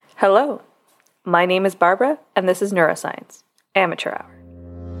Hello, my name is Barbara, and this is Neuroscience, Amateur Hour.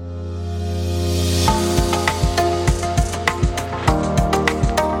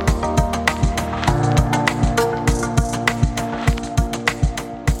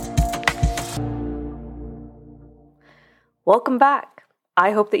 Welcome back.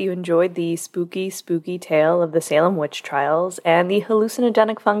 I hope that you enjoyed the spooky tale of the Salem witch trials and the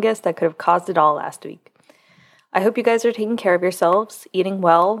hallucinogenic fungus that could have caused it all last week. I hope you guys are taking care of yourselves, eating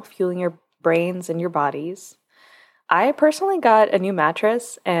well, fueling your brains and your bodies. I personally got a new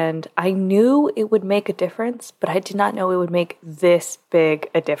mattress, and I knew it would make a difference, but I did not know it would make this big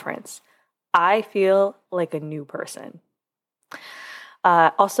a difference. I feel like a new person.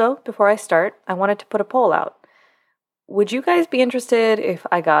 Also, before I start, I wanted to put a poll out. Would you guys be interested if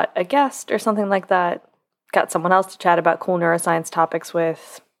I got a guest or something like that? Got someone else to chat about cool neuroscience topics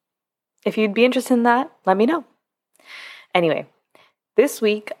with? If you'd be interested in that, let me know. Anyway, this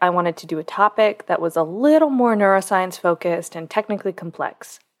week I wanted to do a topic that was a little more neuroscience focused and technically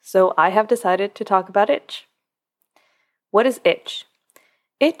complex, so I have decided to talk about itch. What is itch?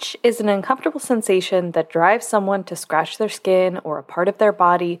 Itch is an uncomfortable sensation that drives someone to scratch their skin or a part of their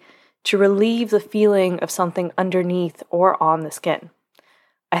body to relieve the feeling of something underneath or on the skin.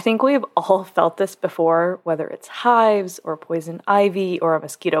 I think we've all felt this before, whether it's hives or poison ivy or a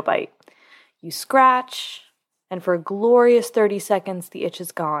mosquito bite. You scratch, and for a glorious 30 seconds, the itch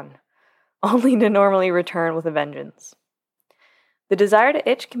is gone, only to normally return with a vengeance. The desire to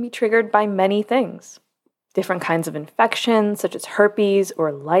itch can be triggered by many things. Different kinds of infections, such as herpes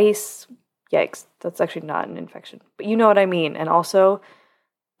or lice. Yikes, that's actually not an infection, but you know what I mean. And also,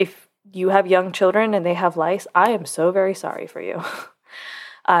 if you have young children and they have lice, I am so very sorry for you.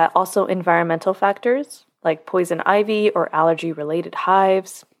 Also, environmental factors like poison ivy or allergy-related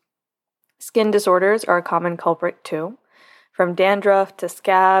hives. Skin disorders are a common culprit too, from dandruff to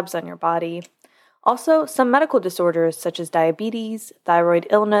scabs on your body. Also, some medical disorders such as diabetes, thyroid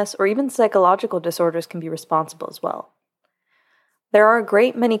illness, or even psychological disorders can be responsible as well. There are a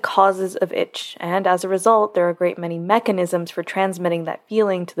great many causes of itch, and as a result, there are a great many mechanisms for transmitting that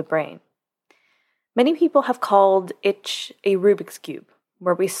feeling to the brain. Many people have called itch a Rubik's Cube,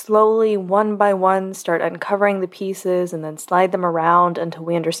 where we slowly, one by one, start uncovering the pieces and then slide them around until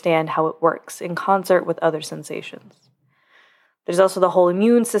we understand how it works in concert with other sensations. There's also the whole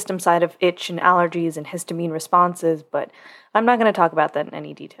immune system side of itch and allergies and histamine responses, but I'm not going to talk about that in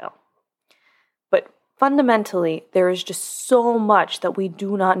any detail. But fundamentally, there is just so much that we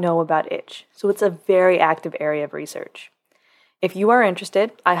do not know about itch, so it's a very active area of research. If you are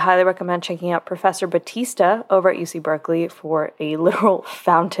interested, I highly recommend checking out Professor Batista over at UC Berkeley for a literal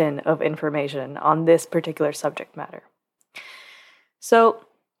fountain of information on this particular subject matter. So,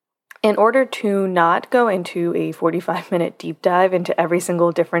 in order to not go into a 45-minute deep dive into every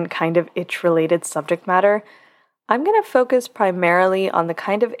single different kind of itch-related subject matter, I'm going to focus primarily on the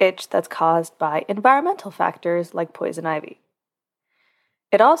kind of itch that's caused by environmental factors like poison ivy.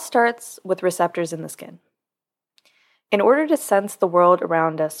 It all starts with receptors in the skin. In order to sense the world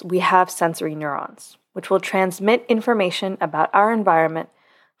around us, we have sensory neurons, which will transmit information about our environment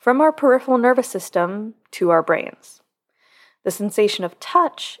from our peripheral nervous system to our brains. The sensation of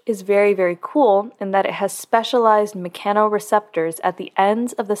touch is very, very cool in that it has specialized mechanoreceptors at the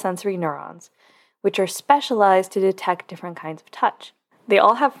ends of the sensory neurons, which are specialized to detect different kinds of touch. They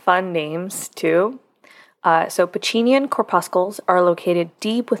all have fun names, too. So Pacinian corpuscles are located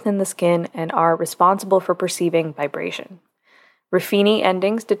deep within the skin and are responsible for perceiving vibration. Ruffini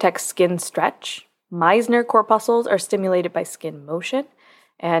endings detect skin stretch. Meissner corpuscles are stimulated by skin motion.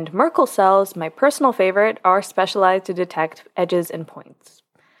 And Merkel cells, my personal favorite, are specialized to detect edges and points.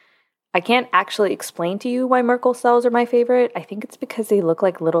 I can't actually explain to you why Merkel cells are my favorite. I think it's because they look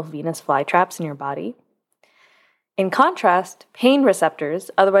like little Venus flytraps in your body. In contrast, pain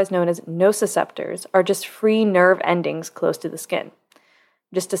receptors, otherwise known as nociceptors, are just free nerve endings close to the skin.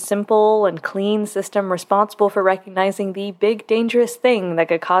 Just a simple and clean system responsible for recognizing the big dangerous thing that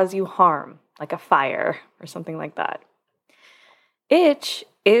could cause you harm, like a fire or something like that. Itch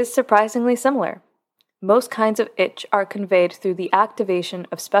is surprisingly similar. Most kinds of itch are conveyed through the activation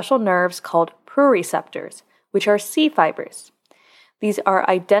of special nerves called proreceptors, which are C fibers. These are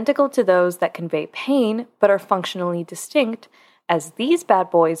identical to those that convey pain, but are functionally distinct, as these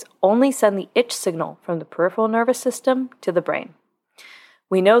bad boys only send the itch signal from the peripheral nervous system to the brain.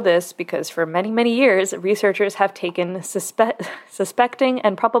 We know this because for many, many years, researchers have taken suspecting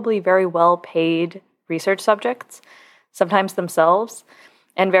and probably very well-paid research subjects, sometimes themselves,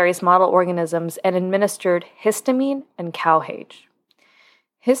 and various model organisms, and administered histamine and cowhage.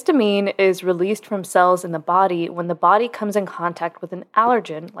 Histamine is released from cells in the body when the body comes in contact with an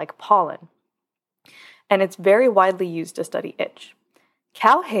allergen like pollen, and it's very widely used to study itch.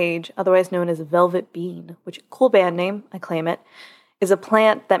 Cowhage, otherwise known as velvet bean, which cool band name, I claim it, is a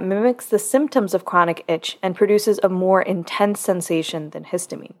plant that mimics the symptoms of chronic itch and produces a more intense sensation than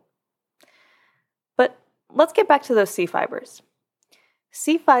histamine. But let's get back to those C fibers.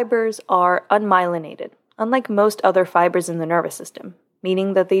 C fibers are unmyelinated, unlike most other fibers in the nervous system,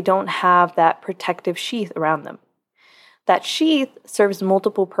 meaning that they don't have that protective sheath around them. That sheath serves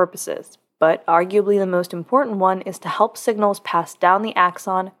multiple purposes, but arguably the most important one is to help signals pass down the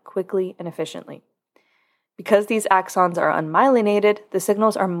axon quickly and efficiently. Because these axons are unmyelinated, the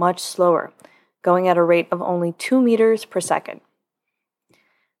signals are much slower, going at a rate of only 2 meters per second.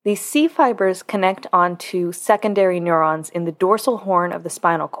 These C fibers connect onto secondary neurons in the dorsal horn of the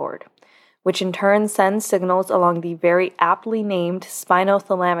spinal cord, which in turn sends signals along the very aptly named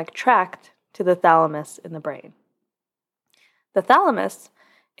spinothalamic tract to the thalamus in the brain. The thalamus,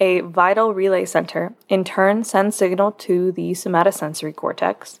 a vital relay center, in turn sends signal to the somatosensory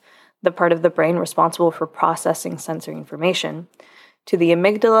cortex, the part of the brain responsible for processing sensory information, to the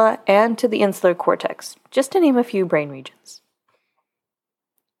amygdala, and to the insular cortex, just to name a few brain regions.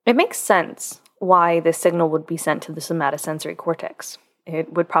 It makes sense why this signal would be sent to the somatosensory cortex.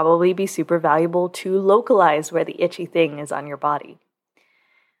 It would probably be super valuable to localize where the itchy thing is on your body.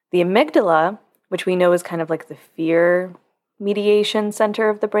 The amygdala, which we know is kind of like the fear mediation center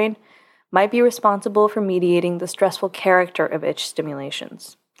of the brain, might be responsible for mediating the stressful character of itch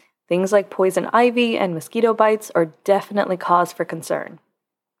stimulations. Things like poison ivy and mosquito bites are definitely cause for concern.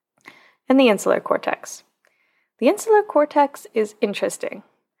 And the insular cortex. The insular cortex is interesting.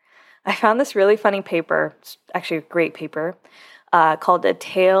 I found this really funny paper, actually a great paper, called A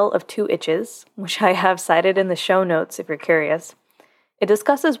Tale of Two Itches, which I have cited in the show notes if you're curious. It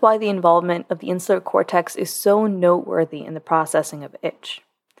discusses why the involvement of the insular cortex is so noteworthy in the processing of itch.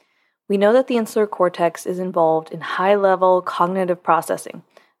 We know that the insular cortex is involved in high-level cognitive processing,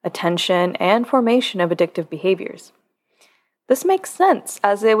 attention, and formation of addictive behaviors. This makes sense,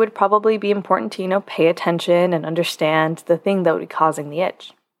 as it would probably be important to, pay attention and understand the thing that would be causing the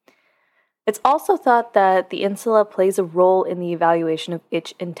itch. It's also thought that the insula plays a role in the evaluation of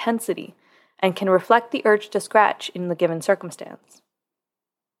itch intensity and can reflect the urge to scratch in the given circumstance.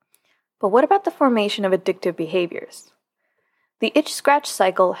 But what about the formation of addictive behaviors? The itch-scratch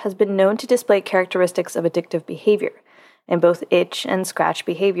cycle has been known to display characteristics of addictive behavior, and both itch and scratch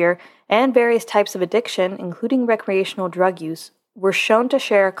behavior and various types of addiction, including recreational drug use, were shown to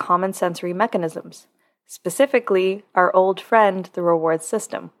share common sensory mechanisms, specifically our old friend, the reward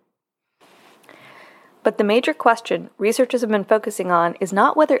system. But the major question researchers have been focusing on is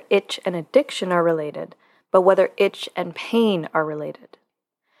not whether itch and addiction are related, but whether itch and pain are related.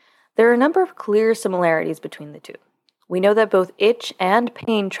 There are a number of clear similarities between the two. We know that both itch and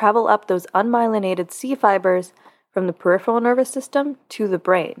pain travel up those unmyelinated C fibers from the peripheral nervous system to the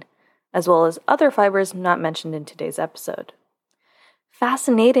brain, as well as other fibers not mentioned in today's episode.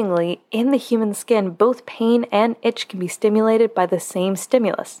 Fascinatingly, in the human skin, both pain and itch can be stimulated by the same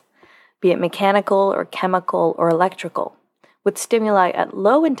stimulus, be it mechanical or chemical or electrical, with stimuli at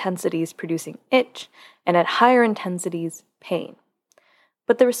low intensities producing itch and at higher intensities pain.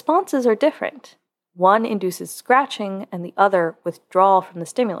 But the responses are different. One induces scratching and the other withdrawal from the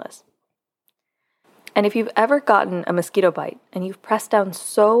stimulus. And if you've ever gotten a mosquito bite and you've pressed down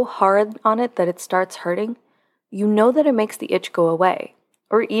so hard on it that it starts hurting, you know that it makes the itch go away,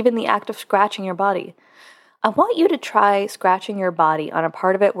 or even the act of scratching your body. I want you to try scratching your body on a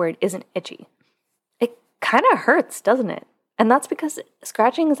part of it where it isn't itchy. It kind of hurts, doesn't it? And that's because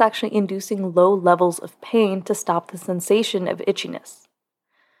scratching is actually inducing low levels of pain to stop the sensation of itchiness.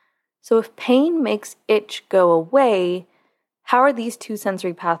 So if pain makes itch go away, how are these two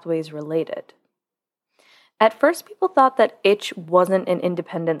sensory pathways related? At first, people thought that itch wasn't an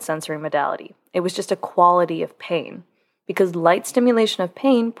independent sensory modality. It was just a quality of pain, because light stimulation of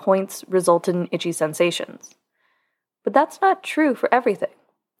pain points resulted in itchy sensations. But that's not true for everything.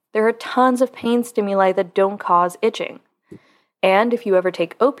 There are tons of pain stimuli that don't cause itching. And if you ever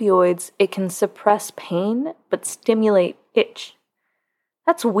take opioids, it can suppress pain but stimulate itch.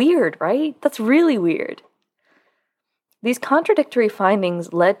 That's weird, right? That's really weird. These contradictory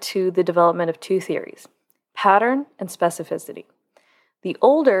findings led to the development of two theories: pattern and specificity. The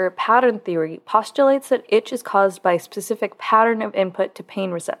older pattern theory postulates that itch is caused by a specific pattern of input to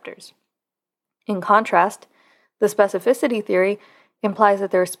pain receptors. In contrast, the specificity theory implies that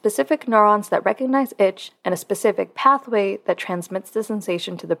there are specific neurons that recognize itch and a specific pathway that transmits the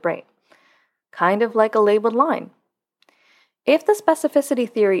sensation to the brain, kind of like a labeled line. If the specificity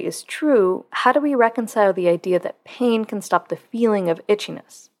theory is true, how do we reconcile the idea that pain can stop the feeling of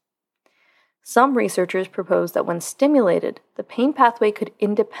itchiness? Some researchers propose that when stimulated, the pain pathway could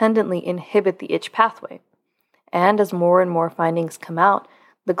independently inhibit the itch pathway. And as more and more findings come out,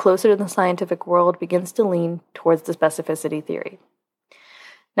 the closer the scientific world begins to lean towards the specificity theory.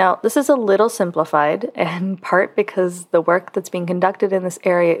 Now, this is a little simplified, in part because the work that's being conducted in this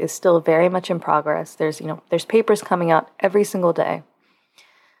area is still very much in progress. There's papers coming out every single day.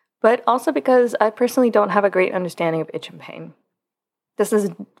 But also because I personally don't have a great understanding of itch and pain. This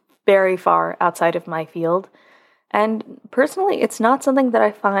is very far outside of my field, and personally, it's not something that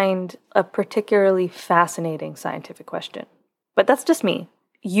I find a particularly fascinating scientific question. But that's just me.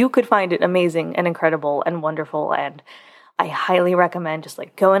 You could find it amazing and incredible and wonderful, and I highly recommend just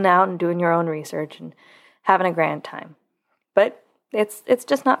going out and doing your own research and having a grand time. But it's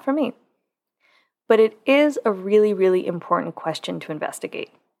just not for me. But it is a really, really important question to investigate.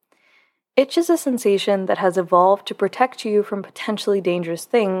 Itch is a sensation that has evolved to protect you from potentially dangerous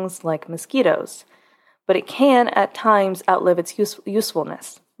things like mosquitoes, but it can at times outlive its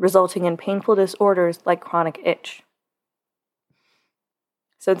usefulness, resulting in painful disorders like chronic itch.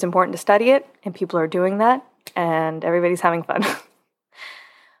 So it's important to study it, and people are doing that, and everybody's having fun.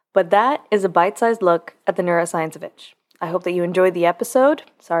 But that is a bite-sized look at the neuroscience of itch. I hope that you enjoyed the episode.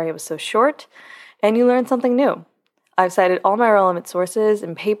 Sorry it was so short, and you learned something new. I've cited all my relevant sources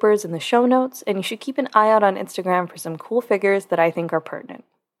and papers in the show notes, and you should keep an eye out on Instagram for some cool figures that I think are pertinent.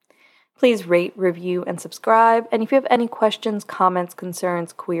 Please rate, review, and subscribe, and if you have any questions, comments,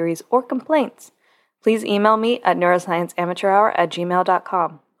 concerns, queries, or complaints, please email me at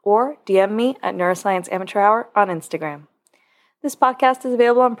neuroscienceamateurhour@gmail.com or DM me at neuroscienceamateurhour on Instagram. This podcast is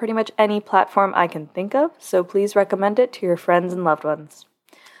available on pretty much any platform I can think of, so please recommend it to your friends and loved ones.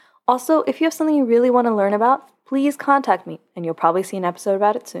 Also, if you have something you really want to learn about, please contact me, and you'll probably see an episode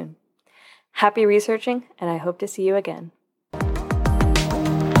about it soon. Happy researching, and I hope to see you again.